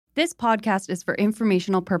This podcast is for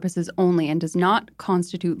informational purposes only and does not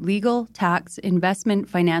constitute legal, tax, investment,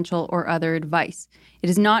 financial, or other advice. It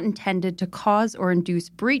is not intended to cause or induce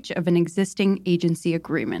breach of an existing agency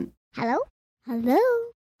agreement. Hello? Hello?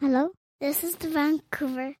 Hello? This is the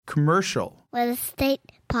Vancouver Commercial Real Estate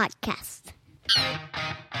Podcast.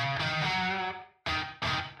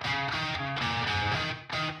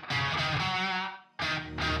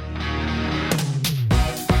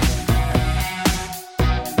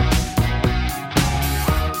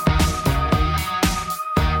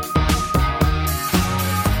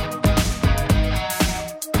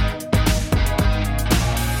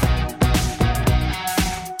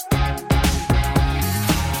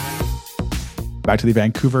 Back to the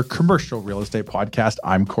Vancouver Commercial Real Estate Podcast.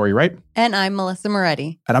 I'm Cory Wright. And I'm Melissa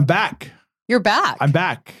Moretti. And I'm back. You're back. I'm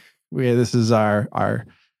back. This is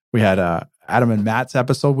we had Adam and Matt's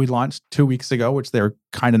episode we launched 2 weeks ago, which they were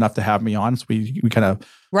kind enough to have me on. So we kind of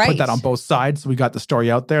put that on both sides. So we got the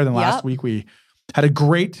story out there. Then last week we had a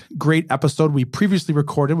great episode we previously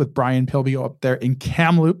recorded with Brian Pilby up there in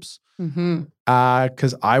Kamloops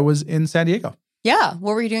because I was in San Diego. Yeah.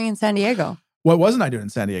 What were you doing in San Diego? What wasn't I doing in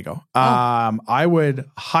San Diego? I would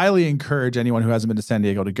highly encourage anyone who hasn't been to San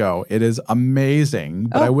Diego to go. It is amazing.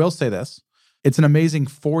 But I will say this. It's an amazing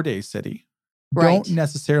 4-day city. Right. Don't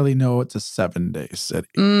necessarily know it's a 7-day city.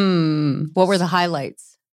 What were the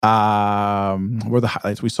highlights?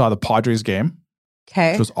 We saw the Padres game,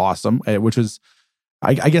 which was awesome. Which was,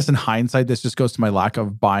 I guess in hindsight, this just goes to my lack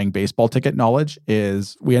of buying baseball ticket knowledge,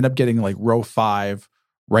 is we end up getting like row 5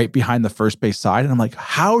 right behind the first base side. And I'm like,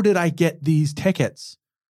 how did I get these tickets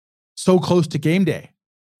so close to game day?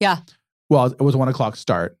 Yeah. Well, it was a 1 o'clock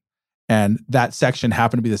start. And that section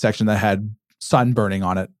happened to be the section that had sun burning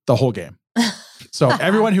on it the whole game. So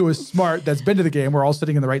everyone who was smart that's been to the game, we're all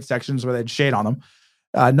sitting in the right sections where they had shade on them.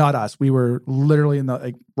 Not us. We were literally in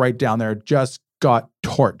the right down there, just got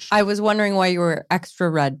torched. I was wondering why you were extra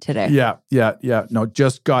red today. Yeah. No,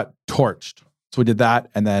 just got torched. So we did that.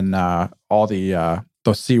 And then all the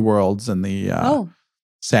SeaWorlds and the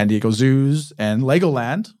San Diego zoos and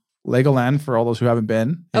Legoland. Legoland, for all those who haven't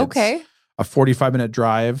been. It's a 45-minute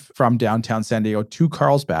drive from downtown San Diego to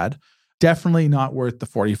Carlsbad. Definitely not worth the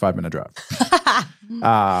 45-minute drive.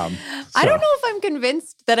 I don't know if I'm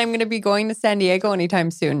convinced that I'm going to be going to San Diego anytime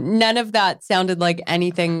soon. None of that sounded like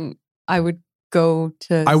anything I would go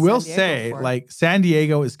to. I will say, like, San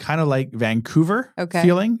Diego is kind of like Vancouver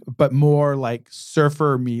feeling, but more like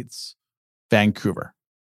surfer meets Vancouver.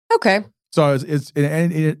 Okay. So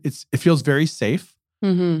it feels very safe.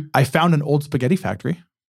 Mm-hmm. I found an old spaghetti factory.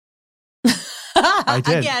 I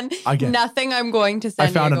did. Again, nothing I'm going to San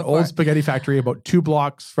Diego I found an for. old spaghetti factory about 2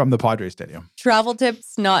 blocks from the Padres Stadium. Travel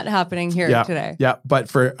tips not happening here today. Yeah, but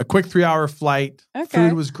for a quick 3-hour flight,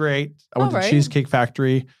 food was great. I went to the Cheesecake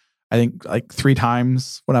Factory, I think like 3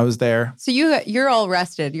 times when I was there. So you're all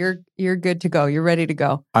rested. You're good to go. You're ready to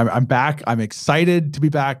go. I'm back. I'm excited to be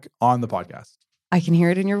back on the podcast. I can hear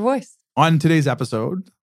it in your voice. On today's episode,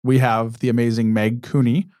 we have the amazing Meg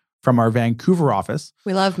Cooney from our Vancouver office.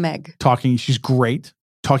 We love Meg. She's great,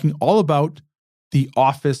 talking all about the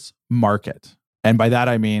office market. And by that,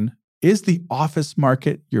 I mean, is the office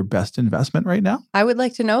market your best investment right now? I would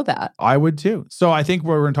like to know that. I would too. So I think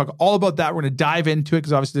we're going to talk all about that. We're going to dive into it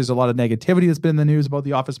because obviously there's a lot of negativity that's been in the news about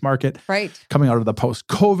the office market. Right. Coming out of the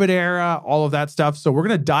post-COVID era, all of that stuff. So we're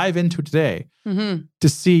going to dive into it today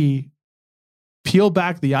to peel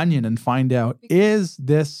back the onion and find out, is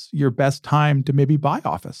this your best time to maybe buy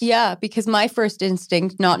office? Yeah, because my first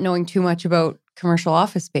instinct, not knowing too much about commercial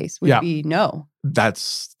office space, would be no. That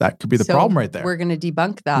could be the problem right there. We're going to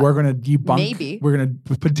debunk that. We're going to debunk. Maybe. We're going to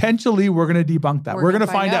debunk that. We're going to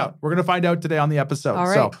find out. We're going to find out today on the episode. All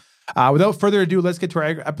right. So without further ado, let's get to our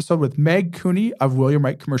episode with Meg Cooney of William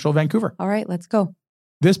Wright Commercial Vancouver. All right, let's go.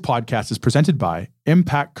 This podcast is presented by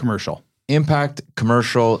Impact Commercial. Impact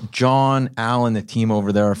Commercial, John, Alan, the team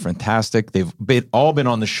over there are fantastic. They've all been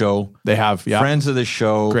on the show. They have, yeah. Friends of the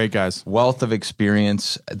show. Great guys. Wealth of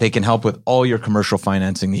experience. They can help with all your commercial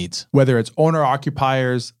financing needs. Whether it's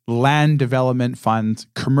owner-occupiers, land development funds,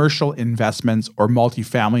 commercial investments, or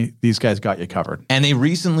multifamily, these guys got you covered. And they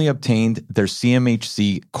recently obtained their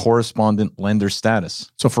CMHC correspondent lender status.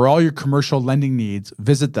 So for all your commercial lending needs,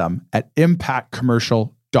 visit them at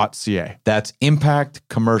impactcommercial.ca. That's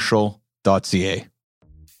impactcommercial.ca. All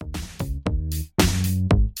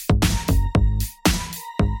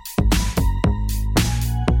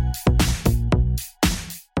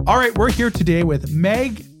right, we're here today with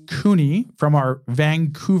Meg Cooney from our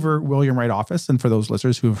Vancouver William Wright office. And for those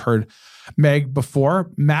listeners who have heard Meg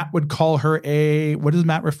before, Matt would call her what does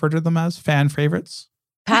Matt refer to them as? Fan favorites?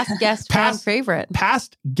 Past guest fan favorite.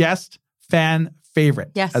 Past guest fan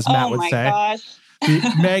favorite, yes. as Matt would say. Oh my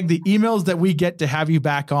gosh. Meg, the emails that we get to have you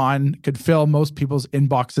back on could fill most people's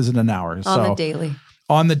inboxes in an hour. On the daily.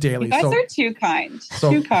 On the daily. You guys are too kind.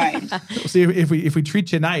 Too kind. See, if we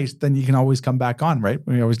treat you nice, then you can always come back on, right?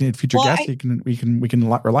 We always need future guests. We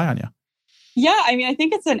can rely on you. Yeah, I mean, I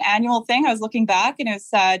think it's an annual thing. I was looking back and it was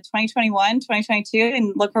 2021, 2022,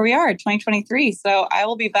 and look where we are, 2023. So I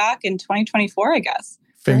will be back in 2024, I guess.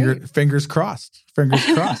 Fingers crossed. Fingers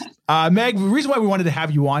crossed. Meg, the reason why we wanted to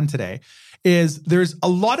have you on today is there's a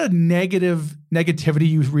lot of negativity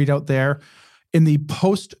you read out there in the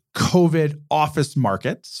post-COVID office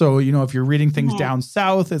market. So, if you're reading things down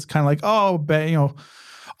south, it's kind of like,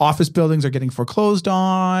 office buildings are getting foreclosed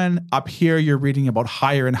on. Up here, you're reading about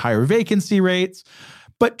higher and higher vacancy rates.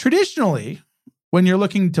 But traditionally, when you're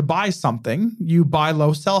looking to buy something, you buy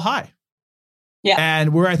low, sell high. Yeah.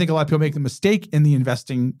 And where I think a lot of people make the mistake in the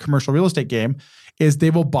investing commercial real estate game is they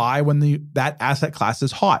will buy when that asset class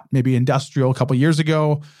is hot. Maybe industrial a couple of years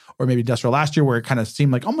ago, or maybe industrial last year, where it kind of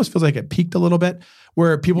seemed like almost feels like it peaked a little bit,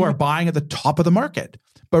 where people are buying at the top of the market.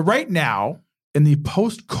 But right now, in the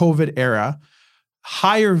post-COVID era,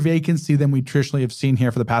 higher vacancy than we traditionally have seen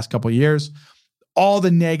here for the past couple of years, all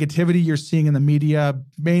the negativity you're seeing in the media,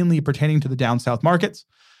 mainly pertaining to the down south markets.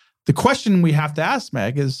 The question we have to ask,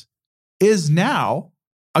 Meg, is now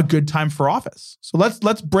a good time for office? So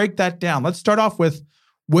let's break that down. Let's start off with,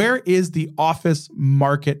 where is the office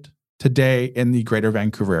market today in the greater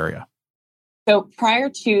Vancouver area? So prior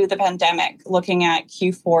to the pandemic, looking at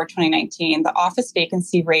Q4 2019, the office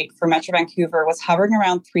vacancy rate for Metro Vancouver was hovering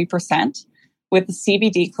around 3%, with the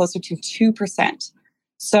CBD closer to 2%.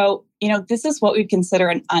 So, this is what we'd consider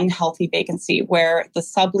an unhealthy vacancy, where the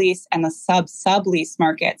sublease and the sublease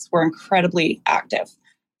markets were incredibly active.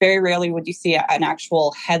 Very rarely would you see an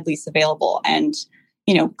actual head lease available and,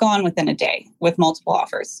 gone within a day with multiple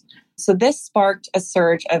offers. So this sparked a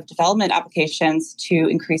surge of development applications to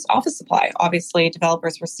increase office supply. Obviously,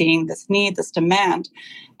 developers were seeing this need, this demand.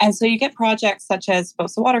 And so you get projects such as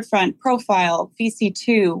Bosa Waterfront, Profile,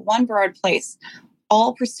 VC2, One Burrard Place,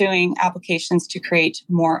 all pursuing applications to create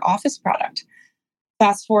more office product.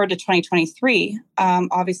 Fast forward to 2023,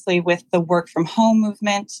 obviously with the work from home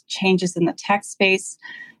movement, changes in the tech space,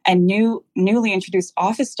 and newly introduced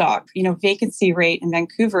office stock, vacancy rate in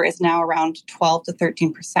Vancouver is now around 12 to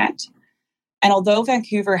 13%. And although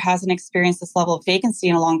Vancouver hasn't experienced this level of vacancy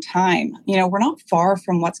in a long time, we're not far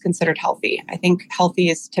from what's considered healthy. I think healthy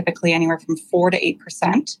is typically anywhere from 4 to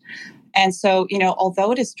 8%. And so,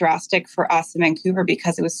 although it is drastic for us in Vancouver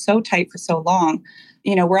because it was so tight for so long,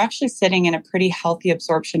 we're actually sitting in a pretty healthy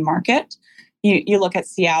absorption market. You look at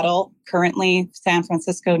Seattle currently, San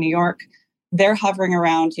Francisco, New York, they're hovering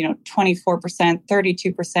around, 24%,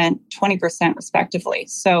 32%, 20% respectively.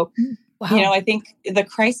 So, wow. I think the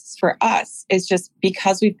crisis for us is just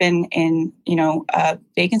because we've been in, a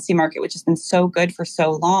vacancy market, which has been so good for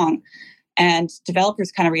so long. And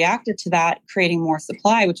developers kind of reacted to that, creating more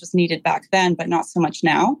supply, which was needed back then, but not so much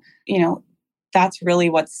now. That's really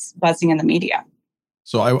what's buzzing in the media.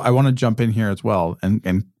 So I want to jump in here as well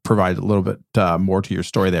and provide a little bit more to your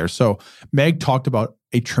story there. So Meg talked about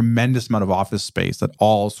a tremendous amount of office space that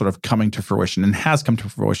all sort of coming to fruition and has come to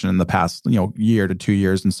fruition in the past, year to 2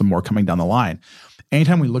 years, and some more coming down the line.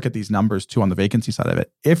 Anytime we look at these numbers too on the vacancy side of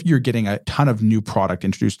it, if you're getting a ton of new product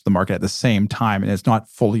introduced to the market at the same time and it's not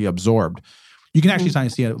fully absorbed, you can actually start to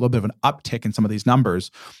see a little bit of an uptick in some of these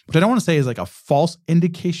numbers, which I don't want to say is like a false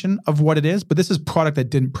indication of what it is, but this is product that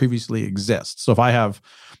didn't previously exist. So if I have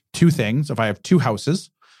two things, if I have two houses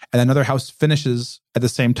and another house finishes at the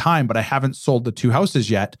same time, but I haven't sold the two houses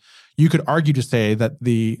yet, you could argue to say that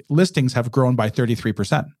the listings have grown by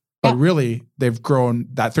 33%. But really, they've grown,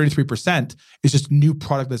 that 33% is just new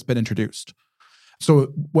product that's been introduced.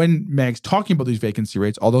 So when Meg's talking about these vacancy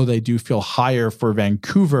rates, although they do feel higher for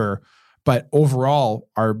Vancouver, but overall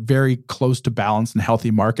are very close to balanced and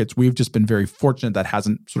healthy markets, we've just been very fortunate that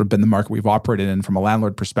hasn't sort of been the market we've operated in from a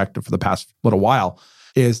landlord perspective for the past little while,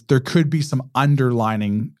 is there could be some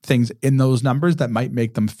underlining things in those numbers that might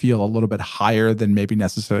make them feel a little bit higher than maybe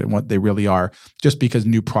necessarily what they really are, just because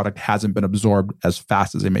new product hasn't been absorbed as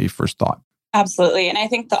fast as they maybe first thought. Absolutely. And I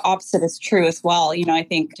think the opposite is true as well. I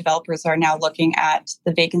think developers are now looking at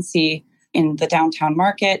the vacancy in the downtown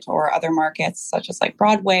market or other markets such as like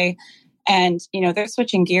Broadway. And, they're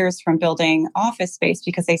switching gears from building office space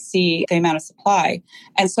because they see the amount of supply.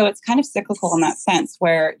 And so it's kind of cyclical in that sense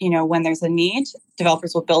where, when there's a need,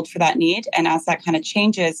 developers will build for that need. And as that kind of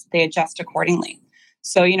changes, they adjust accordingly.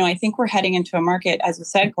 So, I think we're heading into a market, as you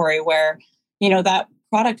said, Cory, where, that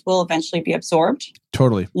product will eventually be absorbed.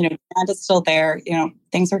 Totally. Demand is still there.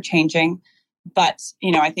 Things are changing. But,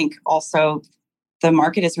 I think also the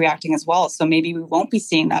market is reacting as well. So maybe we won't be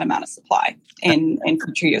seeing that amount of supply in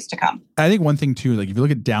future years to come. I think one thing too, like if you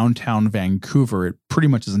look at downtown Vancouver, it pretty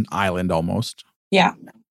much is an island almost. Yeah.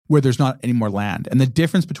 Where there's not any more land. And the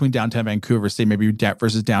difference between downtown Vancouver, say maybe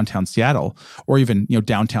versus downtown Seattle, or even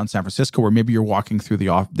downtown San Francisco, where maybe you're walking through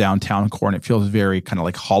the downtown core and it feels very kind of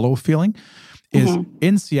like hollow feeling, is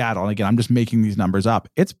in Seattle, and again, I'm just making these numbers up,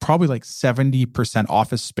 it's probably like 70%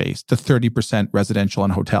 office space to 30% residential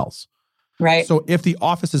and hotels. Right. So if the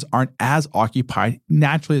offices aren't as occupied,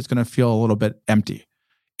 naturally it's going to feel a little bit empty.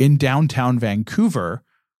 In downtown Vancouver,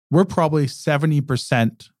 we're probably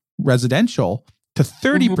 70% residential to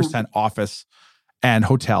 30% office and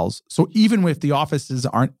hotels. So even if the offices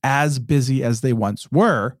aren't as busy as they once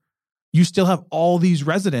were, you still have all these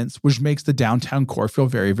residents, which makes the downtown core feel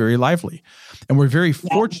very, very lively. And we're very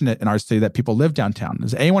fortunate in our city that people live downtown.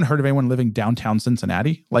 Has anyone heard of anyone living downtown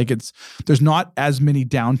Cincinnati? There's not as many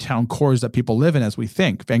downtown cores that people live in as we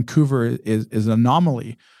think. Vancouver is an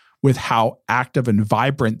anomaly with how active and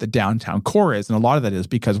vibrant the downtown core is. And a lot of that is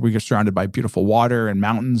because we are surrounded by beautiful water and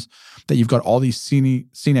mountains, that you've got all these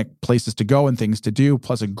scenic places to go and things to do,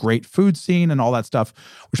 plus a great food scene and all that stuff,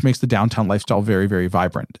 which makes the downtown lifestyle very, very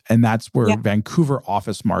vibrant. And that's where Vancouver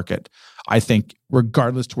office market, I think,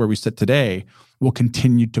 regardless to where we sit today, will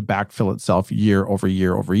continue to backfill itself year over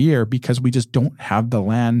year over year, because we just don't have the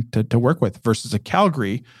land to work with, versus a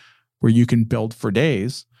Calgary where you can build for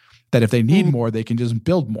days, that if they need more, they can just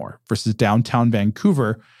build more, versus downtown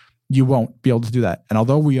Vancouver, you won't be able to do that. And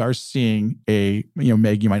although we are seeing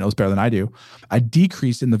Meg, you might know this better than I do, a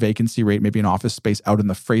decrease in the vacancy rate, maybe in office space out in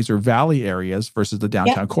the Fraser Valley areas versus the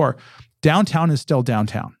downtown core, downtown is still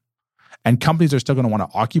downtown. And companies are still going to want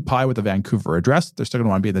to occupy with a Vancouver address. They're still going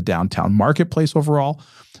to want to be in the downtown marketplace overall.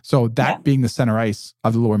 So that being the center ice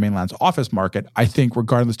of the Lower Mainland's office market, I think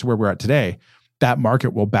regardless to where we're at today, that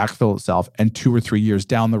market will backfill itself, and 2 or 3 years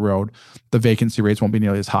down the road, the vacancy rates won't be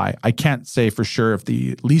nearly as high. I can't say for sure if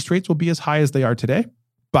the lease rates will be as high as they are today,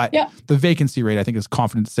 but the vacancy rate, I think, is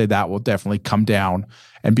confident to say that will definitely come down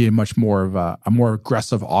and be a much more of a more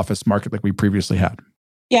aggressive office market like we previously had.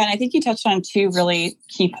 Yeah, and I think you touched on two really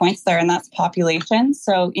key points there, and that's population.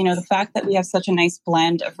 So, the fact that we have such a nice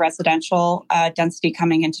blend of residential density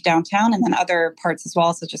coming into downtown, and then other parts as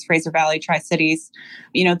well, such as Fraser Valley, Tri-Cities,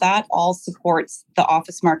 that all supports the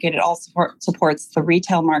office market. It all supports the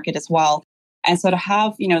retail market as well. And so to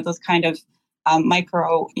have, those kind of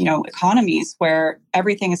micro, economies where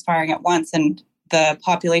everything is firing at once, and the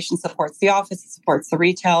population supports the office, it supports the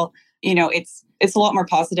retail, it's a lot more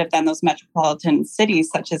positive than those metropolitan cities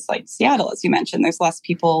such as like Seattle, as you mentioned. There's less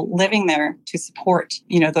people living there to support,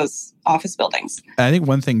 those office buildings. And I think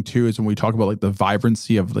one thing too is when we talk about like the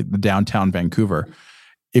vibrancy of like the downtown Vancouver,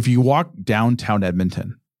 if you walk downtown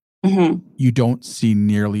Edmonton, you don't see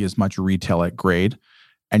nearly as much retail at grade,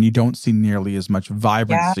 and you don't see nearly as much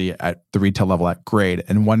vibrancy at the retail level at grade.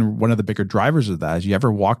 And one of the bigger drivers of that is, you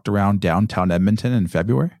ever walked around downtown Edmonton in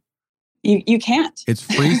February? You can't. It's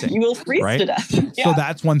freezing. You will freeze to death. So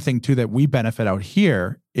that's one thing too that we benefit out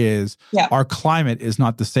here is our climate is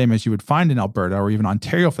not the same as you would find in Alberta or even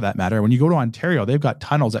Ontario for that matter. When you go to Ontario, they've got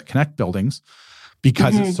tunnels that connect buildings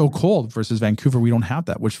because it's so cold, versus Vancouver, we don't have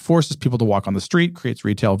that, which forces people to walk on the street, creates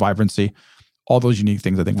retail vibrancy. All those unique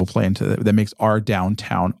things I think will play into that makes our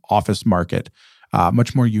downtown office market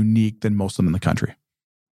much more unique than most of them in the country.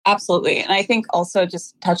 Absolutely. And I think also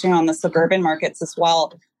just touching on the suburban markets as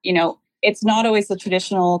well, it's not always the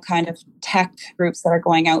traditional kind of tech groups that are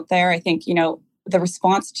going out there. I think, the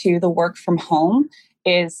response to the work from home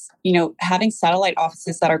is, having satellite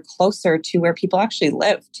offices that are closer to where people actually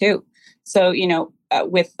live too. So,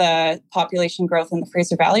 with the population growth in the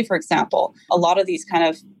Fraser Valley, for example, a lot of these kind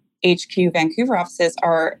of HQ Vancouver offices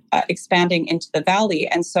are expanding into the valley.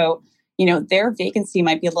 And so, their vacancy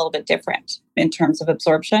might be a little bit different in terms of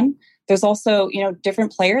absorption. There's also,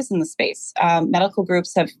 different players in the space. Medical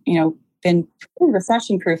groups have, been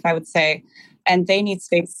recession-proof, I would say, and they need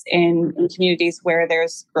space in communities where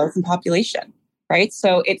there's growth in population, right?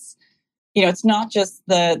 So it's not just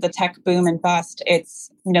the tech boom and bust.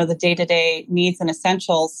 It's, the day-to-day needs and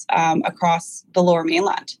essentials across the Lower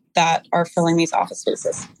Mainland that are filling these office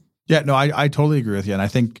spaces. Yeah, no, I totally agree with you. And I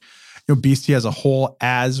think, BC as a whole,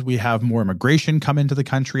 as we have more immigration come into the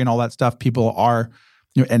country and all that stuff, people are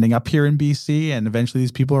ending up here in BC, and eventually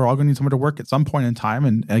these people are all going to need somewhere to work at some point in time.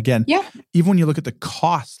 And again, even when you look at the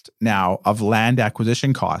cost now of land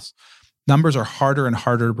acquisition costs, numbers are harder and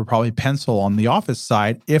harder to probably pencil on the office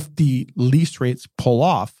side if the lease rates pull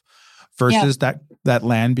off versus that that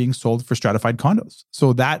land being sold for stratified condos.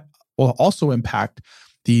 So that will also impact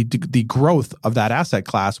the growth of that asset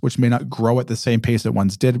class, which may not grow at the same pace that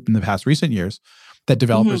ones did in the past recent years, that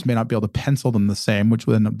developers may not be able to pencil them the same, which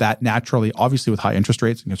then that naturally, obviously with high interest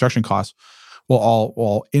rates and construction costs, will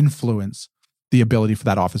all influence the ability for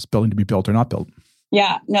that office building to be built or not built.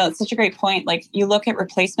 Yeah, no, it's such a great point. Like you look at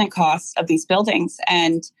replacement costs of these buildings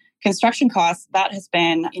and construction costs, that has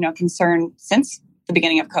been, a concern since the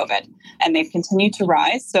beginning of COVID, and they've continued to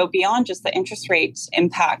rise. So beyond just the interest rate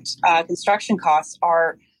impact, construction costs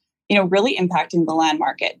are, really impacting the land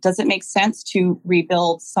market. Does it make sense to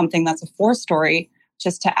rebuild something that's a 4-story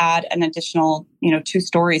just to add an additional, 2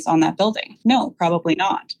 stories on that building? No, probably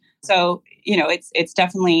not. So, it's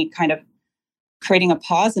definitely kind of creating a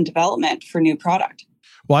pause in development for new product.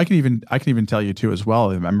 Well, I can even tell you too as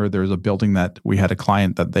well. I remember there was a building that we had a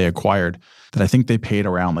client that they acquired that I think they paid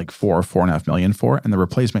around like $4.5 million for, and the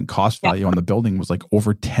replacement cost value on the building was like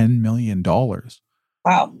over $10 million.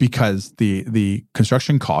 Wow! Because the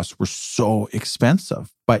construction costs were so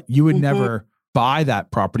expensive, but you would never buy that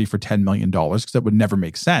property for $10 million because that would never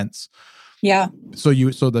make sense. Yeah. So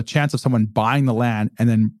the chance of someone buying the land and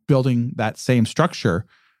then building that same structure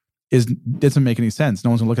doesn't make any sense. No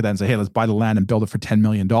one's gonna look at that and say, hey, let's buy the land and build it for $10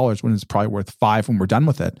 million when it's probably worth $5 million when we're done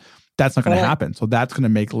with it. That's not going to happen. So that's going to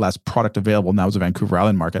make less product available. Now, as a Vancouver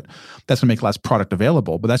Island market, that's going to make less product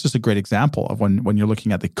available. But that's just a great example of when you're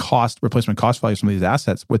looking at the replacement cost value of some of these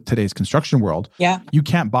assets with today's construction world. Yeah. You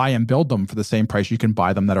can't buy and build them for the same price you can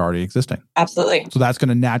buy them that are already existing. Absolutely. So that's going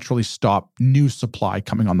to naturally stop new supply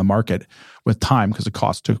coming on the market with time because the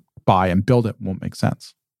cost to buy and build it won't make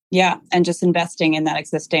sense. Yeah, and just investing in that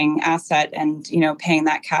existing asset and, paying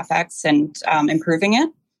that CapEx and improving it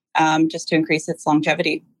just to increase its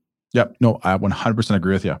longevity. Yep. No, I 100%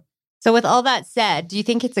 agree with you. So with all that said, do you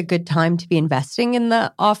think it's a good time to be investing in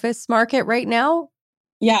the office market right now?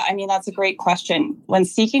 Yeah, that's a great question. When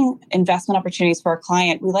seeking investment opportunities for a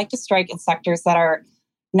client, we like to strike in sectors that are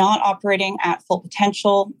not operating at full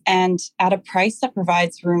potential and at a price that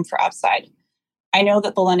provides room for upside. I know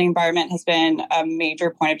that the lending environment has been a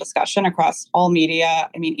major point of discussion across all media,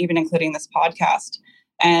 even including this podcast.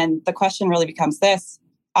 And the question really becomes this: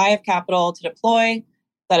 I have capital to deploy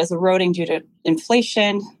that is eroding due to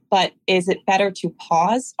inflation, but is it better to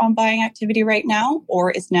pause on buying activity right now, or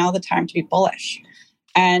is now the time to be bullish?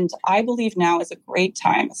 And I believe now is a great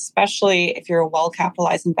time, especially if you're a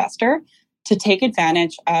well-capitalized investor, to take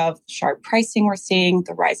advantage of the sharp pricing we're seeing,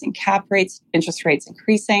 the rising cap rates, interest rates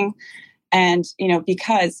increasing. And,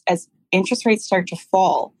 because as interest rates start to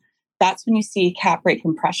fall, that's when you see cap rate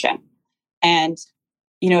compression. And,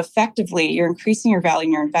 effectively, you're increasing your value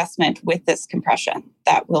in your investment with this compression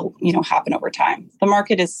that will, happen over time. The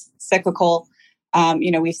market is cyclical.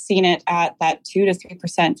 We've seen it at that 2 to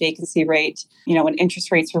 3% vacancy rate. When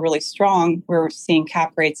interest rates were really strong, we're seeing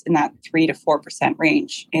cap rates in that 3 to 4%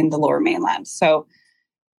 range in the Lower Mainland. So,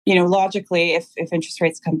 logically, if interest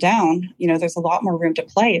rates come down, there's a lot more room to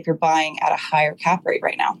play if you're buying at a higher cap rate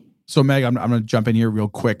right now. So, Meg, I'm going to jump in here real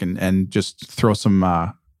quick and just throw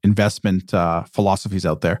some investment philosophies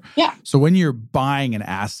out there. Yeah. So when you're buying an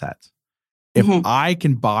asset, if I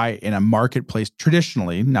can buy in a marketplace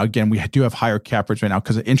traditionally, now again, we do have higher cap rates right now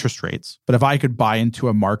because of interest rates, but if I could buy into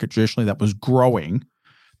a market traditionally that was growing,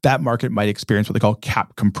 that market might experience what they call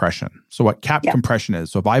cap compression. So what cap compression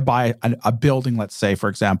is, so if I buy a building, let's say, for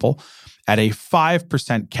example, at a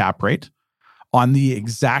 5% cap rate on the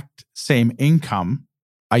exact same income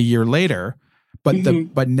a year later,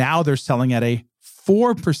 but now they're selling at a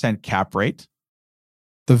 4% cap rate,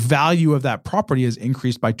 the value of that property is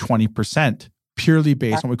increased by 20% purely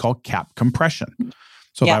based on what we call cap compression.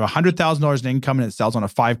 So if I have $100,000 in income and it sells on a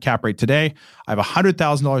 5 cap rate today, I have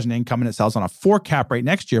 $100,000 in income and it sells on a 4 cap rate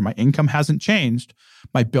next year, my income hasn't changed.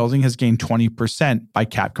 My building has gained 20% by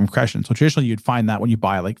cap compression. So traditionally you'd find that when you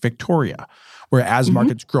buy like Victoria, where as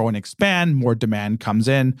markets grow and expand, more demand comes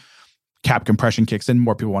in, cap compression kicks in,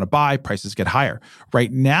 more people want to buy, prices get higher.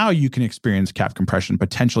 Right now, you can experience cap compression,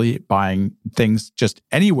 potentially buying things just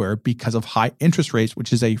anywhere because of high interest rates,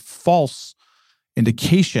 which is a false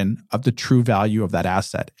indication of the true value of that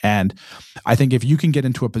asset. And I think if you can get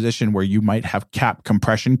into a position where you might have cap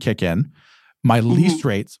compression kick in, my lease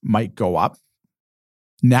rates might go up.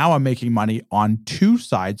 Now I'm making money on two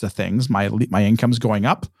sides of things. My income's going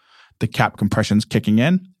up, the cap compression's kicking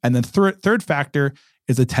in. And then third factor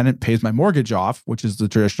is the tenant pays my mortgage off, which is the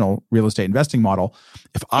traditional real estate investing model.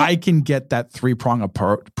 If I can get that three-prong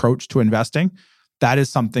approach to investing, that is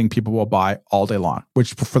something people will buy all day long,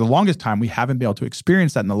 which for the longest time, we haven't been able to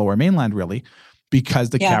experience that in the Lower Mainland really because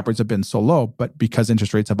the cap rates have been so low. But because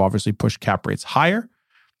interest rates have obviously pushed cap rates higher,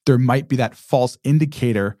 there might be that false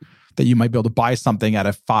indicator that you might be able to buy something at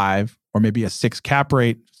a 5 or maybe a 6 cap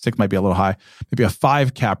rate. 6 might be a little high, maybe a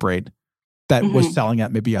 5 cap rate that was selling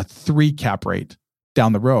at maybe a 3 cap rate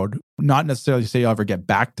down the road. Not necessarily say you'll ever get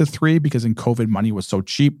back to 3 because in COVID, money was so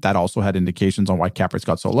cheap. That also had indications on why cap rates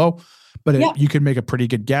got so low. But you could make a pretty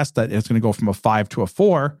good guess that it's going to go from a 5 to a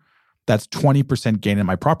 4. That's 20% gain in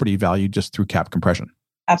my property value just through cap compression.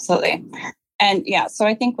 Absolutely. And so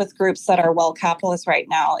I think with groups that are well capitalized right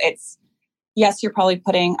now, it's, yes, you're probably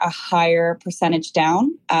putting a higher percentage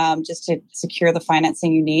down just to secure the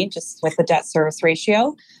financing you need, just with the debt service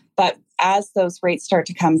ratio. But as those rates start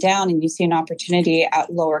to come down and you see an opportunity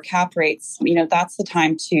at lower cap rates, that's the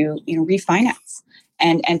time to, refinance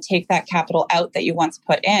and take that capital out that you once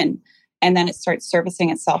put in. And then it starts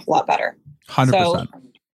servicing itself a lot better. 100%.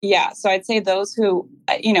 So I'd say those who,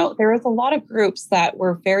 there was a lot of groups that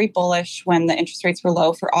were very bullish when the interest rates were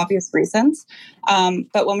low for obvious reasons.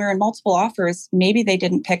 But when we were in multiple offers, maybe they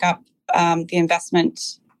didn't pick up the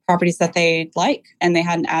investment properties that they like and they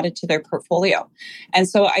hadn't added to their portfolio. And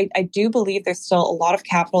so I do believe there's still a lot of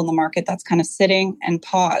capital in the market that's kind of sitting and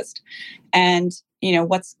paused. And,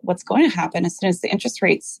 what's going to happen as soon as the interest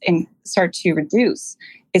rates start to reduce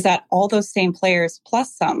is that all those same players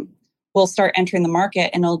plus some will start entering the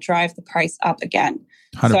market and it'll drive the price up again.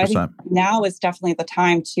 100%. So I think now is definitely the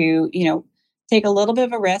time to, take a little bit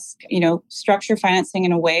of a risk, structure financing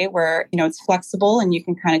in a way where, it's flexible and you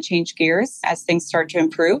can kind of change gears as things start to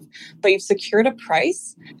improve, but you've secured a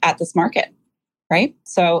price at this market, right?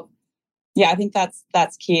 So I think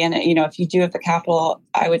that's key. And, if you do have the capital,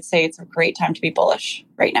 I would say it's a great time to be bullish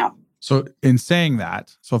right now. So in saying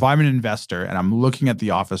that, so if I'm an investor and I'm looking at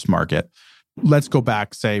the office market, let's go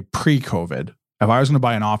back, say, pre-COVID. If I was going to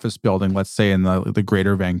buy an office building, let's say in the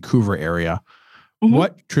greater Vancouver area,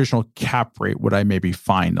 what traditional cap rate would I maybe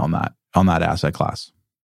find on that asset class?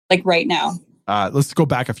 Like right now? Let's go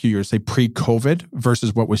back a few years, say pre-COVID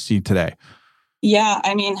versus what we see today. Yeah,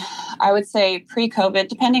 I mean, I would say pre-COVID,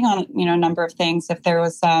 depending on, a number of things, if there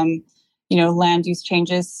was land use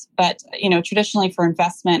changes. But, traditionally for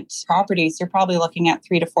investment properties, you're probably looking at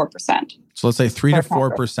 3 to 4%. So let's say 3 to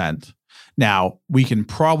 4%. Now, we can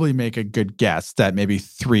probably make a good guess that maybe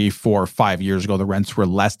 3, 4, 5 years ago, the rents were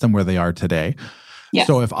less than where they are today. Yes.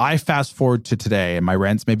 So if I fast forward to today and my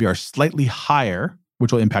rents maybe are slightly higher,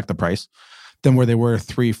 which will impact the price, than where they were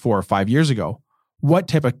 3, 4, 5 years ago, what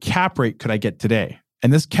type of cap rate could I get today?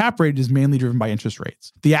 And this cap rate is mainly driven by interest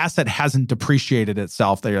rates. The asset hasn't depreciated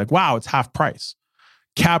itself. They're like, wow, it's half price.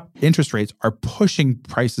 Cap interest rates are pushing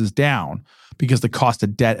prices down because the cost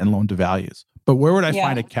of debt and loan to values. But where would I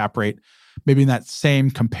find a cap rate maybe in that same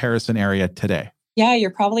comparison area today? Yeah,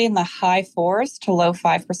 you're probably in the high 4s to low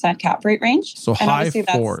 5% cap rate range. So high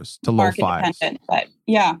 4s to low 5s. But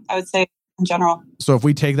I would say in general. So if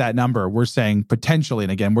we take that number, we're saying potentially,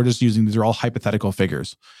 and again, we're just using, these are all hypothetical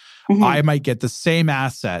figures. I might get the same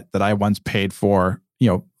asset that I once paid for,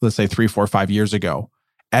 let's say 3, 4, 5 years ago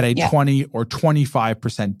at a 20 or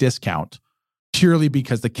 25% discount, purely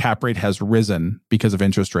because the cap rate has risen because of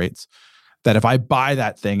interest rates. That if I buy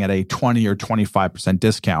that thing at a 20 or 25%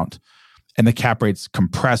 discount and the cap rates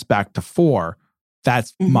compress back to 4,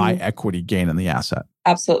 that's my equity gain in the asset.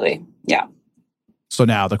 Absolutely. Yeah. So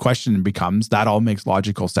now the question becomes, that all makes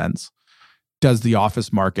logical sense. Does the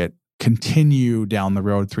office market continue down the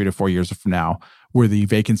road 3 to 4 years from now, where the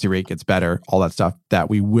vacancy rate gets better, all that stuff, that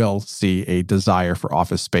we will see a desire for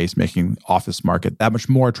office space, making office market that much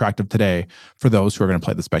more attractive today for those who are going to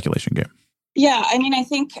play the speculation game? Yeah, I mean, I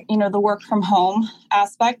think, the work from home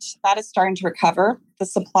aspect, that is starting to recover. The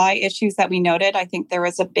supply issues that we noted, I think there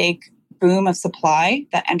was a big boom of supply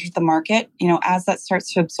that entered the market. As that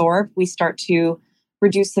starts to absorb, we start to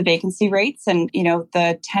reduce the vacancy rates. And,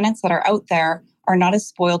 the tenants that are out there are not as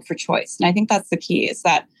spoiled for choice. And I think that's the key, is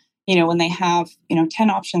that, when they have, 10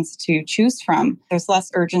 options to choose from, there's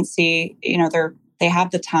less urgency. They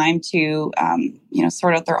have the time to,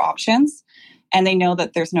 sort out their options, and they know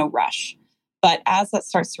that there's no rush. But as that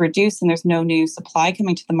starts to reduce and there's no new supply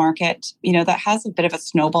coming to the market, that has a bit of a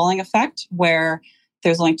snowballing effect where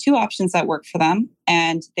there's only 2 options that work for them,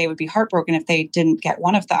 and they would be heartbroken if they didn't get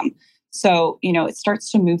one of them. So, it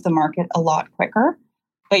starts to move the market a lot quicker.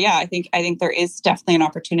 But I think there is definitely an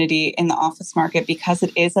opportunity in the office market because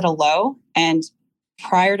it is at a low. And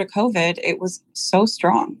prior to COVID, it was so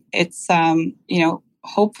strong. It's,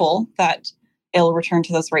 hopeful that it'll return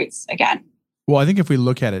to those rates again. Well, I think if we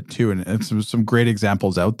look at it too, and some great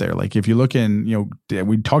examples out there, like if you look in,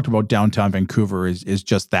 we talked about downtown Vancouver is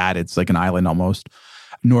just that. It's like an island almost.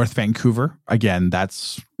 North Vancouver, again,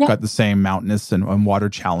 that's got the same mountainous and water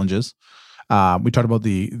challenges. We talked about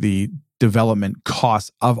the development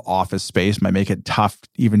costs of office space, might make it tough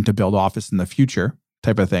even to build office in the future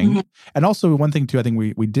type of thing. Mm-hmm. And also one thing too, I think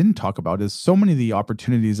we didn't talk about is so many of the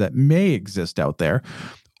opportunities that may exist out there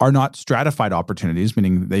are not stratified opportunities,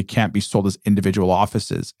 meaning they can't be sold as individual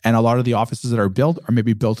offices. And a lot of the offices that are built are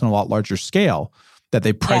maybe built on a lot larger scale that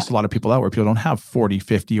they price a lot of people out where people don't have 40,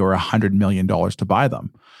 50 or $100 million to buy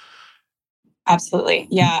them. Absolutely.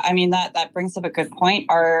 Yeah. I mean, that brings up a good point.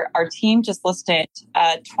 Our team just listed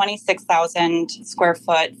a 26,000 square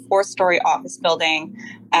foot, 4-story office building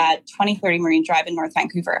at 2030 Marine Drive in North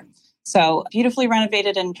Vancouver. So beautifully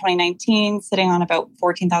renovated in 2019, sitting on about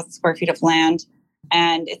 14,000 square feet of land.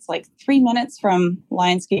 And it's like 3 minutes from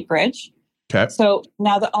Lionsgate Bridge. Okay. So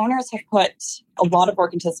now the owners have put a lot of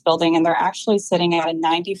work into this building, and they're actually sitting at a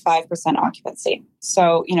 95% occupancy.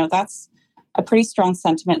 So, that's a pretty strong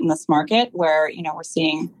sentiment in this market where, we're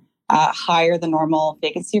seeing higher than normal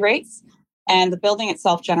vacancy rates. And the building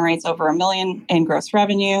itself generates over $1 million in gross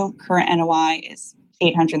revenue. Current NOI is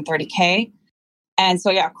 $830K. And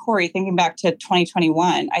so, Cory, thinking back to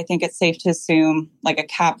 2021, I think it's safe to assume like a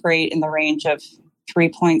cap rate in the range of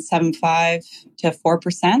 3.75 to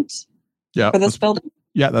 4% for this building.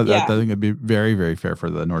 I think it'd be very, very fair for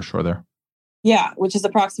the North Shore there. Yeah, which is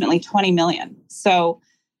approximately 20 million. So,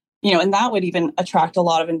 and that would even attract a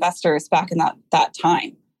lot of investors back in that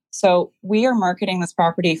time. So we are marketing this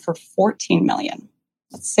property for 14 million.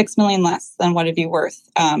 That's 6 million less than what it'd be worth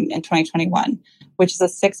in 2021, which is a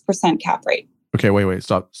 6% cap rate. Okay, wait,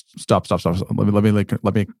 stop.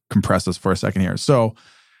 Let me compress this for a second here. So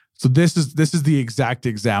this is the exact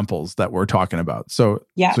examples that we're talking about. So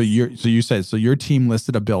you said your team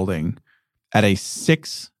listed a building at a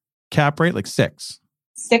 6 cap rate, like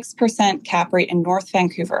 6% cap rate in North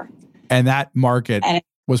Vancouver, and that market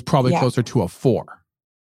was probably closer to a 4.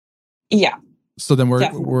 Yeah. So then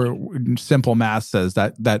we're simple math says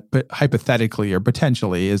that hypothetically or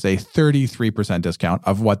potentially is a 33% discount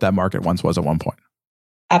of what that market once was at one point.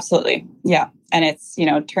 Absolutely. Yeah. And it's,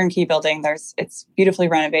 turnkey building. It's beautifully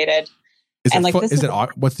renovated.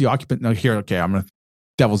 What's the occupant? No, here, okay, I'm going to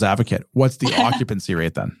devil's advocate. What's the occupancy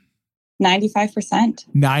rate then? 95%.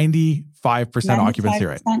 95% occupancy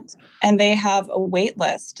rate. And they have a wait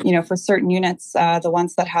list, for certain units, the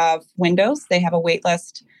ones that have windows, they have a wait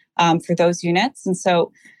list for those units. And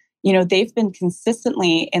so, they've been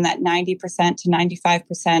consistently in that 90% to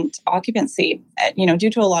 95% occupancy, due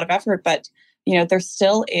to a lot of effort, but there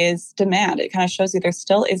still is demand. It kind of shows you there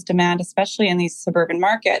still is demand, especially in these suburban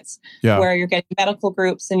markets where you're getting medical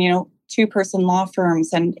groups and, 2-person law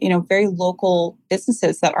firms and, very local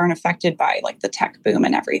businesses that aren't affected by like the tech boom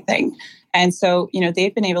and everything. And so,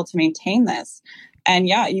 they've been able to maintain this. And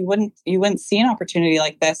you wouldn't see an opportunity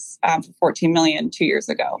like this for 14 million 2 years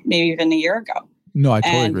ago, maybe even a year ago. No, I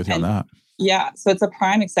totally agree with you on that. Yeah. So it's a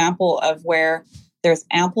prime example of where there's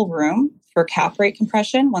ample room for cap rate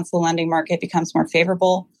compression once the lending market becomes more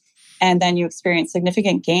favorable. And then you experience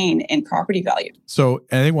significant gain in property value. So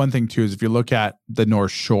I think one thing too is if you look at the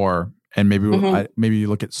North Shore and maybe you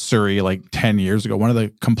look at Surrey like 10 years ago, one of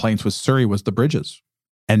the complaints with Surrey was the bridges.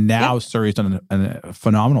 And now Surrey's done a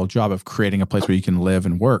phenomenal job of creating a place where you can live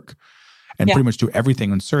and work and pretty much do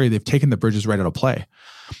everything. In Surrey, they've taken the bridges right out of play.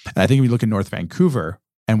 And I think if you look at North Vancouver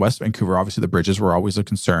and West Vancouver, obviously the bridges were always a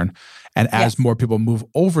concern. And as more people move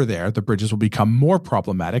over there, the bridges will become more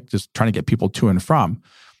problematic, just trying to get people to and from.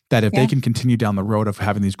 That if they can continue down the road of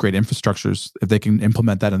having these great infrastructures, if they can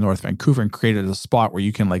implement that in North Vancouver and create it as a spot where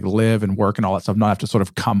you can like live and work and all that stuff, not have to sort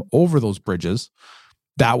of come over those bridges,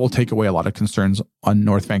 that will take away a lot of concerns on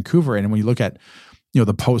North Vancouver. And when you look at,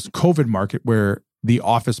 the post-COVID market where the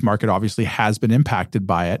office market obviously has been impacted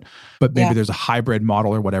by it, but maybe there's a hybrid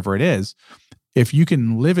model or whatever it is. If you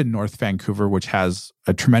can live in North Vancouver, which has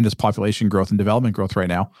a tremendous population growth and development growth right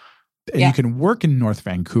now, and you can work in North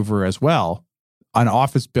Vancouver as well, an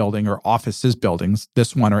office building or offices buildings,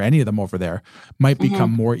 this one or any of them over there, might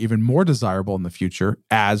become even more desirable in the future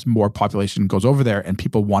as more population goes over there and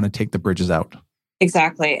people want to take the bridges out.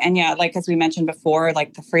 Exactly. And like as we mentioned before,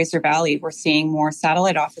 like the Fraser Valley, we're seeing more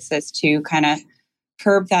satellite offices to kind of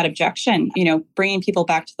curb that objection. Bringing people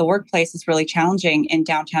back to the workplace is really challenging in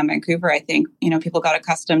downtown Vancouver. I think, people got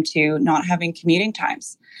accustomed to not having commuting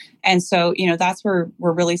times. And so, that's where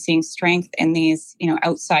we're really seeing strength in these,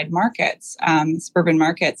 outside markets, suburban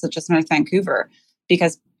markets such as North Vancouver,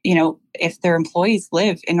 because, if their employees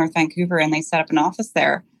live in North Vancouver and they set up an office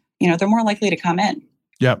there, they're more likely to come in.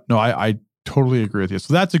 Yeah, no, I totally agree with you.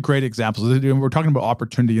 So that's a great example. We're talking about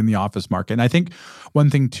opportunity in the office market. And I think one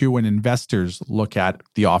thing too, when investors look at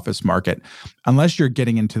the office market, unless you're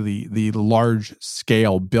getting into the large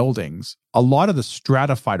scale buildings, a lot of the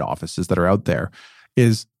stratified offices that are out there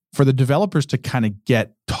is for the developers to kind of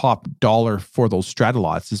get top dollar for those strata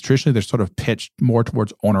lots is traditionally they're sort of pitched more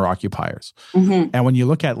towards owner occupiers. Mm-hmm. And when you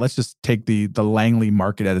look at, let's just take the Langley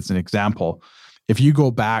market as an example. If you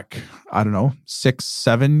go back, I don't know, 6,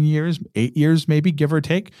 7 years, 8 years, maybe give or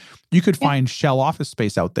take, you could find shell office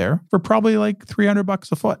space out there for probably like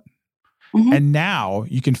 $300 a foot. Mm-hmm. And now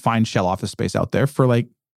you can find shell office space out there for like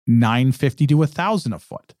 $950 to $1,000 a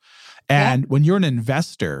foot. And when you're an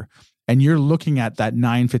investor and you're looking at that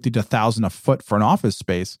 $950 to $1,000 a foot for an office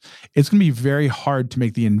space, it's going to be very hard to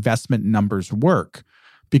make the investment numbers work,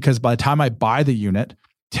 because by the time I buy the unit,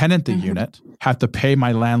 tenant the unit, have to pay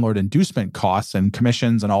my landlord inducement costs and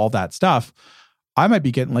commissions and all that stuff, I might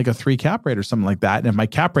be getting like a 3 cap rate or something like that. And if my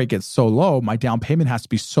cap rate gets so low, my down payment has to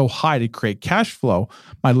be so high to create cash flow,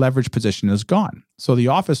 my leverage position is gone. So the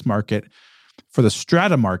office market, for the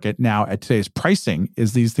strata market now at today's pricing,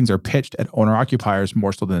 is these things are pitched at owner occupiers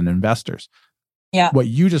more so than investors. Yeah. What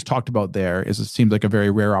you just talked about there is, it seems like a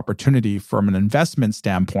very rare opportunity from an investment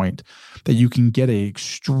standpoint that you can get a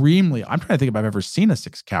extremely, I'm trying to think if I've ever seen a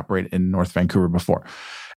 6 cap rate in North Vancouver before.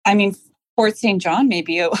 I mean, Fort St. John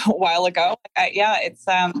maybe a while ago. It's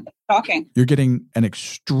shocking. You're getting an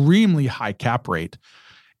extremely high cap rate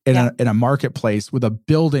in a marketplace with a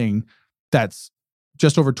building that's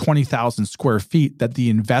just over 20,000 square feet, that the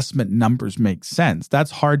investment numbers make sense. That's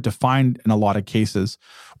hard to find in a lot of cases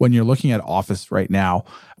when you're looking at office right now,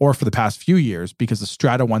 or for the past few years, because the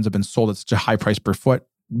strata ones have been sold at such a high price per foot,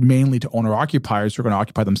 mainly to owner occupiers who are going to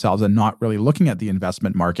occupy themselves and not really looking at the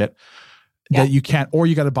investment market. That you can't, or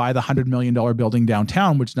you got to buy the $100 million building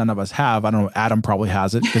downtown, which none of us have. I don't know, Adam probably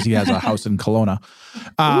has it because he has a house in Kelowna.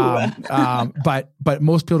 But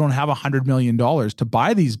most people don't have $100 million to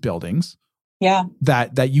buy these buildings. Yeah.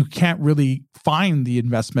 That you can't really find the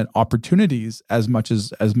investment opportunities as much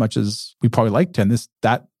as we probably like to. And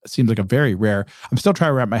that seems like a very rare. I'm still trying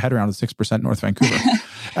to wrap my head around the 6% North Vancouver.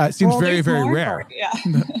 It seems very, very rare. Yeah.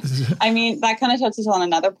 I mean, that kind of touches on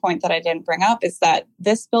another point that I didn't bring up, is that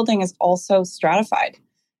this building is also stratified.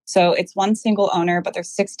 So it's one single owner, but there's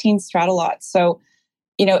 16 strata lots. So,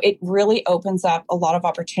 it really opens up a lot of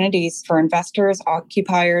opportunities for investors,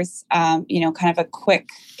 occupiers, kind of a quick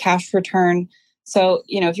cash return. So,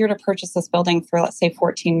 if you were to purchase this building for, let's say,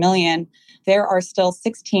 $14 million, there are still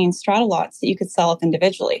 16 strata lots that you could sell off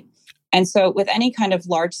individually. And so with any kind of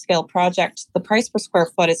large scale project, the price per square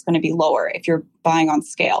foot is going to be lower if you're buying on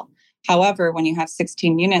scale. However, when you have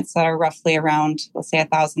 16 units that are roughly around, let's say,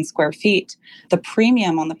 1,000 square feet, the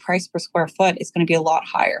premium on the price per square foot is going to be a lot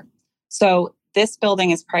higher. So this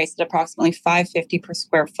building is priced at approximately $550 per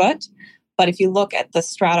square foot. But if you look at the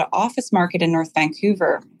strata office market in North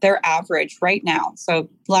Vancouver, their average right now, so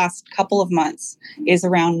last couple of months, is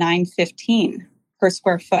around $915 per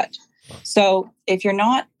square foot. So if you're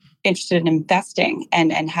not interested in investing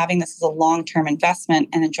and having this as a long-term investment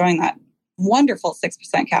and enjoying that wonderful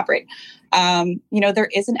 6% cap rate, there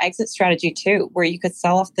is an exit strategy too, where you could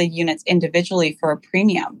sell off the units individually for a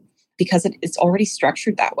premium, because it's already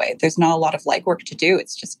structured that way. There's not a lot of legwork to do.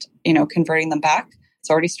 It's just, converting them back. It's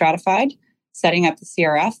already stratified, setting up the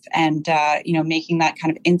CRF, and, making that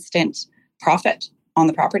kind of instant profit on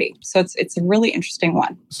the property. So it's a really interesting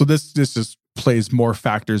one. So this just plays more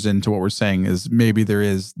factors into what we're saying, is maybe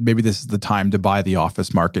this is the time to buy the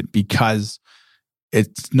office market, because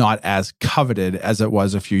it's not as coveted as it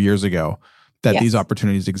was a few years ago. That these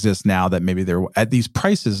opportunities exist now, that maybe they're at these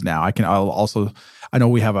prices now. I know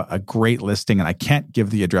we have a great listing, and I can't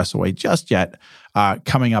give the address away just yet,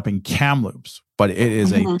 coming up in Kamloops, but it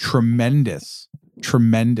is a tremendous,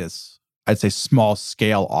 I'd say, small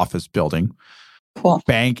scale office building. Cool.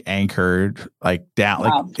 Bank anchored,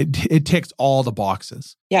 it ticks all the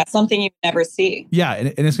boxes. Yeah, something you never see. Yeah,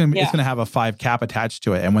 and it's going to have a 5 cap attached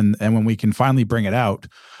to it, and when we can finally bring it out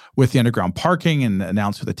with the underground parking and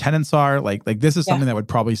announce who the tenants are, like this is something that would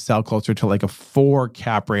probably sell closer to like a 4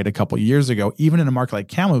 cap rate a couple of years ago, even in a market like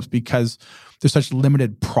Kamloops, because there's such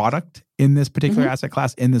limited product in this particular asset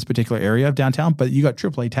class in this particular area of downtown. But you got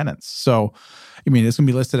AAA tenants, so I mean, it's going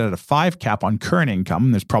to be listed at a 5 cap on current income.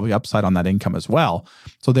 And there's probably upside on that income as well.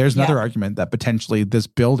 So there's another argument that potentially this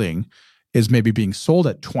building is maybe being sold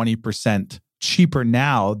at 20% cheaper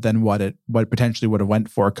now than what potentially would have went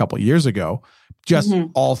for a couple of years ago. Just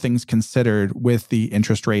all things considered, with the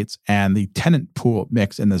interest rates and the tenant pool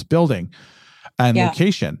mix in this building and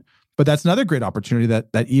location. But that's another great opportunity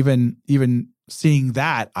that even seeing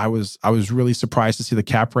that, I was really surprised to see the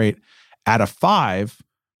cap rate at a 5.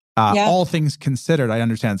 All things considered, I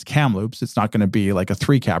understand it's Kamloops. It's not going to be like a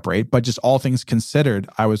 3 cap rate, but just all things considered,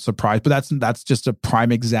 I was surprised. But that's just a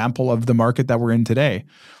prime example of the market that we're in today.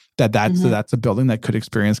 that's a building that could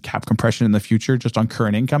experience cap compression in the future just on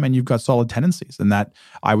current income, and you've got solid tenancies. And that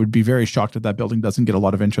I would be very shocked if that building doesn't get a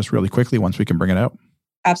lot of interest really quickly once we can bring it out.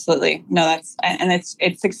 Absolutely. No,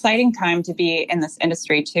 it's exciting time to be in this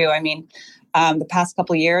industry too. I mean, the past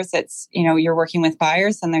couple of years, it's, you're working with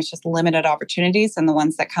buyers and there's just limited opportunities, and the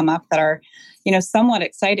ones that come up that are, somewhat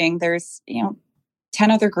exciting, there's, 10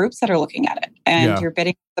 other groups that are looking at it, and you're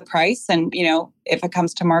bidding the price. And, if it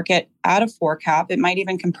comes to market at a 4 cap, it might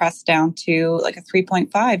even compress down to like a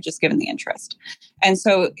 3.5, just given the interest. And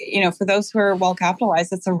so, for those who are well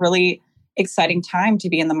capitalized, it's a really exciting time to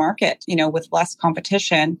be in the market, with less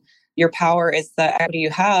competition. Your power is the equity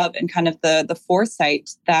you have and kind of the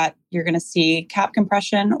foresight that you're going to see cap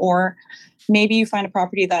compression, or maybe you find a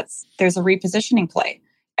property there's a repositioning play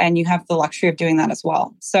and you have the luxury of doing that as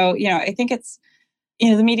well. So, I think it's,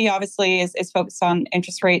 the media obviously is focused on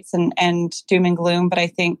interest rates and doom and gloom, but I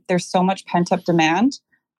think there's so much pent up demand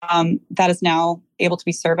that is now able to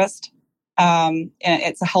be serviced. And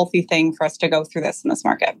it's a healthy thing for us to go through this in this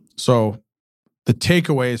market. So the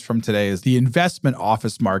takeaways from today is the investment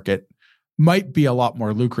office market might be a lot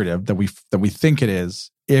more lucrative than we think it is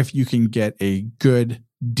if you can get a good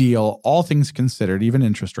deal, all things considered, even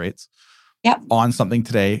interest rates, on something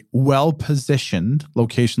today, well-positioned,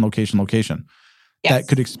 location, that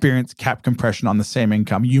could experience cap compression on the same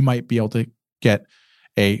income. You might be able to get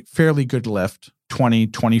a fairly good lift, 20,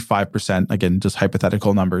 25%, again, just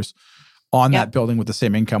hypothetical numbers, on that building with the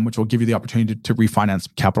same income, which will give you the opportunity to refinance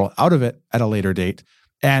capital out of it at a later date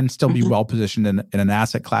and still be well positioned in an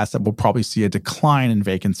asset class that will probably see a decline in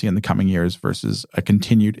vacancy in the coming years versus a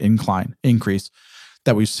continued increase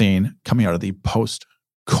that we've seen coming out of the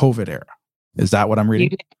post-COVID era. Is that what I'm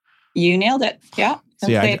reading? You nailed it. Yeah.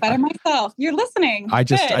 Say it better myself. You're listening. I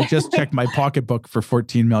just checked my pocketbook for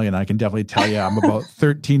 $14 million. I can definitely tell you I'm about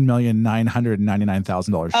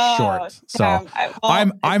 $13,999,000 short. So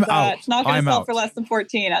I'm out. It's not going to sell for less than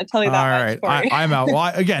 14. I'll tell you that. All right, I'm out.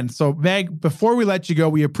 Well, again, so Meg, before we let you go,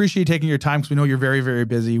 we appreciate taking your time because we know you're very, very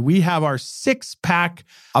busy. We have our 6-pack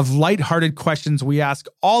of lighthearted questions we ask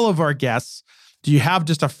all of our guests. Do you have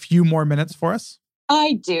just a few more minutes for us?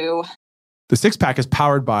 I do. The 6-pack is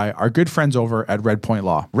powered by our good friends over at Red Point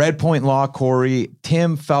Law. Red Point Law, Cory,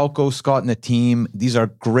 Tim, Falco, Scott, and the team. These are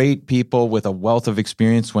great people with a wealth of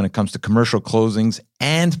experience when it comes to commercial closings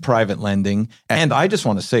and private lending. And I just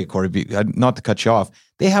want to say, Cory, not to cut you off,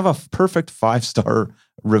 they have a perfect 5-star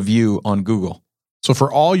review on Google. So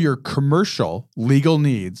for all your commercial legal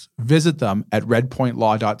needs, visit them at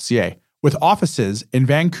redpointlaw.ca, with offices in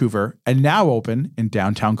Vancouver and now open in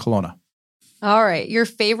downtown Kelowna. All right. Your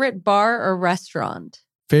favorite bar or restaurant?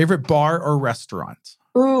 Favorite bar or restaurant?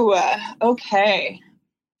 Ooh, okay.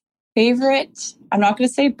 Favorite, I'm not going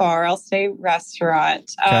to say bar. I'll say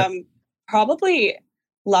restaurant. Okay. Probably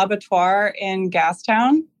L'Abattoir in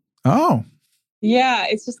Gastown. Oh. Yeah,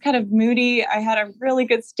 it's just kind of moody. I had a really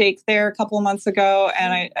good steak there a couple of months ago,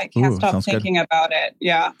 and I can't stop thinking about it.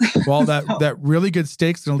 Yeah. Well, that really good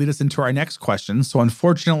steak's going to lead us into our next question. So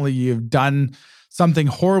unfortunately, you've done something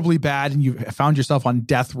horribly bad and you found yourself on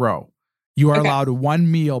death row. You are allowed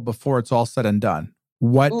one meal before it's all said and done.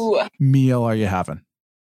 What meal are you having?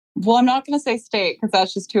 Well, I'm not going to say steak because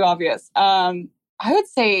that's just too obvious. I would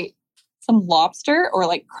say some lobster or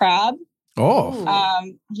like crab.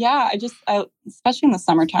 Oh. Yeah, especially in the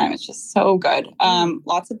summertime, it's just so good.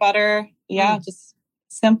 Lots of butter. Yeah, just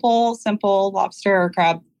simple lobster or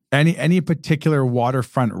crab. Any particular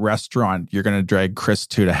waterfront restaurant you're going to drag Chris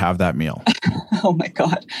to have that meal? Oh my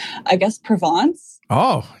God. I guess Provence.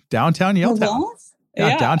 Oh, downtown Yaletown.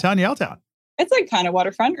 Yeah, downtown Yaletown. It's like kind of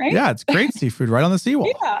waterfront, right? Yeah, it's great seafood right on the seawall.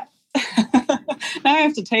 Yeah. Now I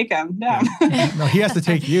have to take him. Yeah. No, he has to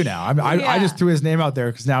take you now. I just threw his name out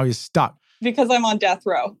there because now he's stuck. Because I'm on death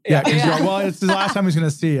row. Yeah. Well, it's the last time he's going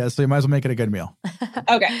to see you, so you might as well make it a good meal.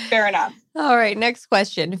 Okay, fair enough. All right, next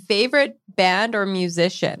question. Favorite band or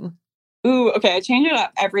musician? Ooh, okay. I change it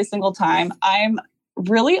up every single time. I'm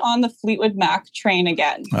really on the Fleetwood Mac train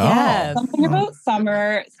again. Oh. Yes. Something about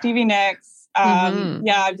summer, Stevie Nicks.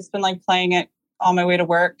 Yeah, I've just been like playing it on my way to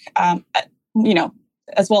work, as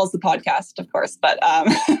well as the podcast, of course. But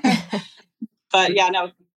yeah, no.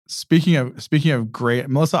 Speaking of great,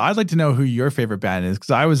 Melissa, I'd like to know who your favorite band is,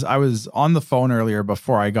 because I was on the phone earlier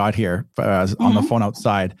before I got here, on the phone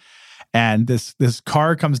outside, and this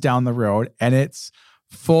car comes down the road and it's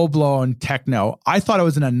full blown techno. I thought I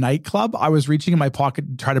was in a nightclub. I was reaching in my pocket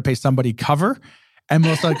to try to pay somebody cover, and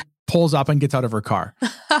Melissa pulls up and gets out of her car.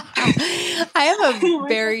 I have a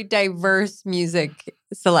very diverse music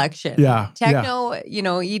selection. Yeah. Techno,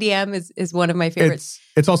 EDM is one of my favorites.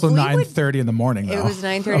 It's also 9:30 in the morning, though. It was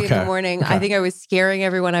 9:30 in the morning. Okay. I think I was scaring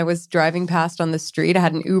everyone I was driving past on the street. I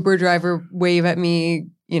had an Uber driver wave at me.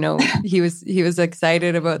 He was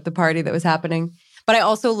excited about the party that was happening. But I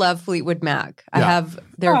also love Fleetwood Mac. I have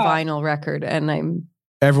their vinyl record, and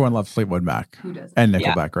everyone loves Fleetwood Mac. Who doesn't? And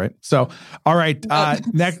Nickelback, right? So, all right.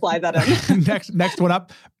 Slide that in. next one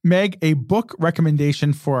up. Meg, a book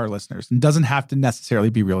recommendation for our listeners, and doesn't have to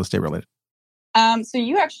necessarily be real estate related. So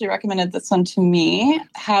you actually recommended this one to me,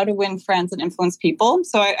 How to Win Friends and Influence People.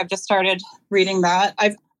 So I've just started reading that.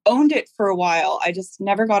 I've owned it for a while. I just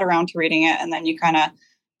never got around to reading it. And then you kind of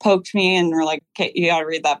poked me and were like, okay, you got to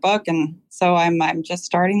read that book. And so I'm just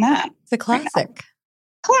starting that. It's a classic. Right,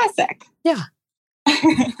 classic. Yeah.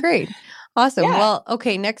 Great. Awesome. Yeah. Well,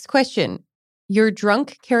 okay, next question. Your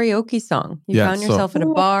drunk karaoke song. You found yourself at a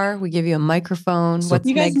bar. We give you a microphone. What's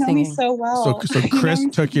you guys Meg know singing? Me so well. So Chris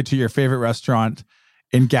took you to your favorite restaurant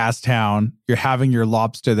in Gastown. You're having your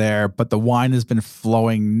lobster there, but the wine has been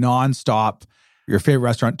flowing nonstop. Your favorite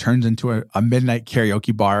restaurant turns into a midnight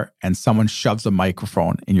karaoke bar, and someone shoves a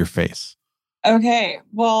microphone in your face. Okay.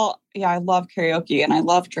 Well, yeah, I love karaoke and I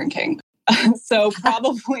love drinking. So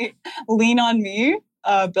probably Lean on Me,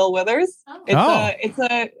 Bill Withers.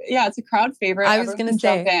 It's a crowd favorite. I was going to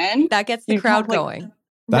say that gets the crowd going.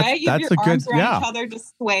 Right? You have your arms around each other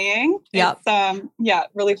just swaying. Yep. It's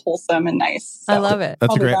really wholesome and nice. So I love it.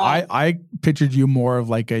 That's great. I pictured you more of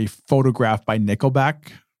like a Photograph by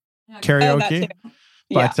Nickelback karaoke.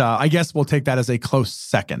 But I guess we'll take that as a close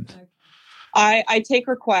second. I take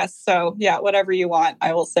requests. So whatever you want,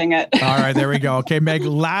 I will sing it. All right, there we go. Okay, Meg,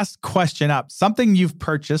 last question up. Something you've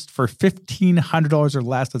purchased for $1,500 or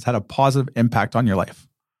less that's had a positive impact on your life.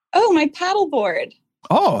 Oh, my paddleboard.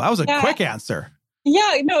 Oh, that was a quick answer.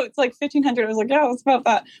 Yeah, no, it's like $1,500. I was like, it's about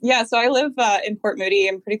that. Yeah, so I live in Port Moody.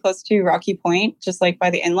 I'm pretty close to Rocky Point, just like by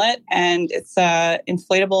the inlet. And it's a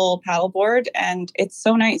inflatable paddleboard. And it's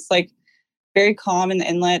so nice, like very calm in the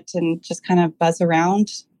inlet and just kind of buzz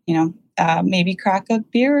around, maybe crack a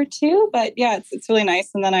beer or two. But yeah, it's really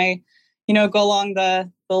nice. And then I, go along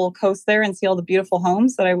the little coast there and see all the beautiful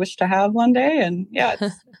homes that I wish to have one day. And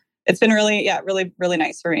it's been really, really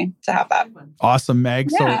nice for me to have that. Awesome,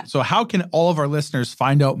 Meg. Yeah. So how can all of our listeners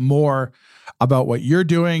find out more about what you're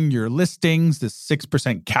doing, your listings, this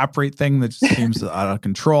 6% cap rate thing that just seems out of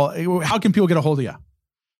control? How can people get a hold of you?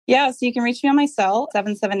 Yeah, so you can reach me on my cell,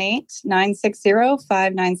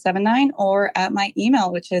 778-960-5979, or at my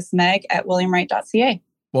email, which is meg@williamwright.ca.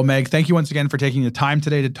 Well, Meg, thank you once again for taking the time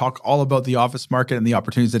today to talk all about the office market and the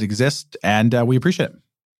opportunities that exist. And we appreciate it.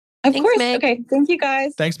 Of course. Meg. Okay. Thank you,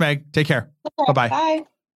 guys. Thanks, Meg. Take care. Okay, Bye-bye. Bye.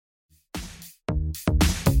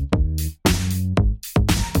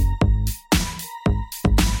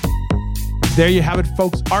 There you have it,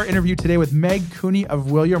 folks. Our interview today with Meg Cooney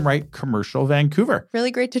of William Wright Commercial Vancouver.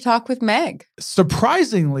 Really great to talk with Meg.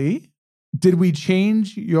 Surprisingly, did we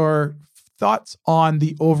change your thoughts on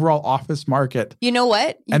the overall office market? You know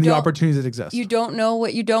what? And the opportunities that exist. You don't know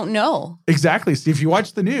what you don't know. Exactly. See, if you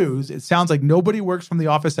watch the news, it sounds like nobody works from the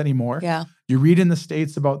office anymore. Yeah. You read in the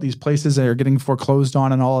States about these places that are getting foreclosed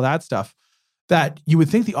on and all of that stuff, that you would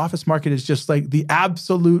think the office market is just like the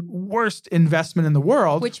absolute worst investment in the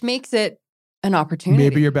world. Which makes it an opportunity.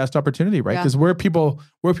 Maybe your best opportunity, right? Because where people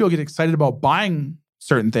get excited about buying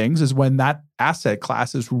certain things is when that asset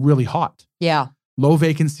class is really hot. Yeah. Low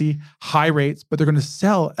vacancy, high rates, but they're going to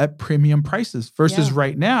sell at premium prices versus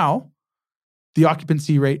right now, the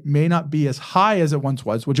occupancy rate may not be as high as it once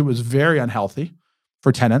was, which it was very unhealthy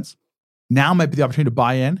for tenants. Now might be the opportunity to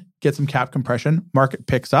buy in, get some cap compression, market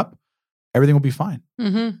picks up, everything will be fine,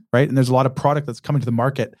 right? And there's a lot of product that's coming to the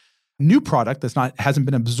market, new product that's hasn't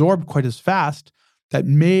been absorbed quite as fast, that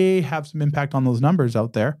may have some impact on those numbers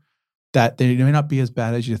out there, that they may not be as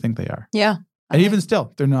bad as you think they are. Yeah. And even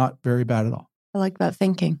still, they're not very bad at all. I like that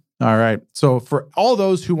thinking. All right. So for all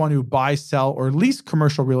those who want to buy, sell, or lease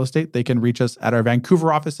commercial real estate, they can reach us at our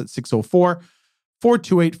Vancouver office at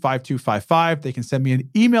 604-428-5255. They can send me an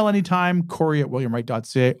email anytime,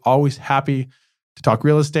 Cory@williamwright.ca. Always happy to talk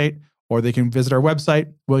real estate. Or they can visit our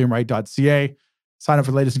website, williamwright.ca. Sign up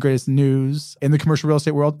for the latest and greatest news in the commercial real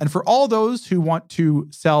estate world. And for all those who want to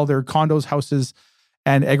sell their condos, houses,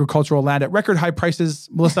 and agricultural land at record high prices,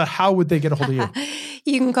 Melissa, how would they get a hold of you?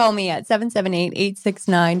 You can call me at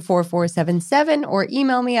 778-869-4477 or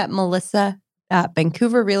email me at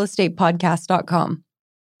melissa@vancouverrealestatepodcast.com.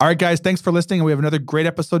 All right, guys, thanks for listening. And we have another great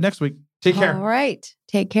episode next week. Take care. All right.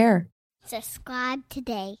 Take care. Subscribe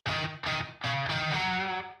today.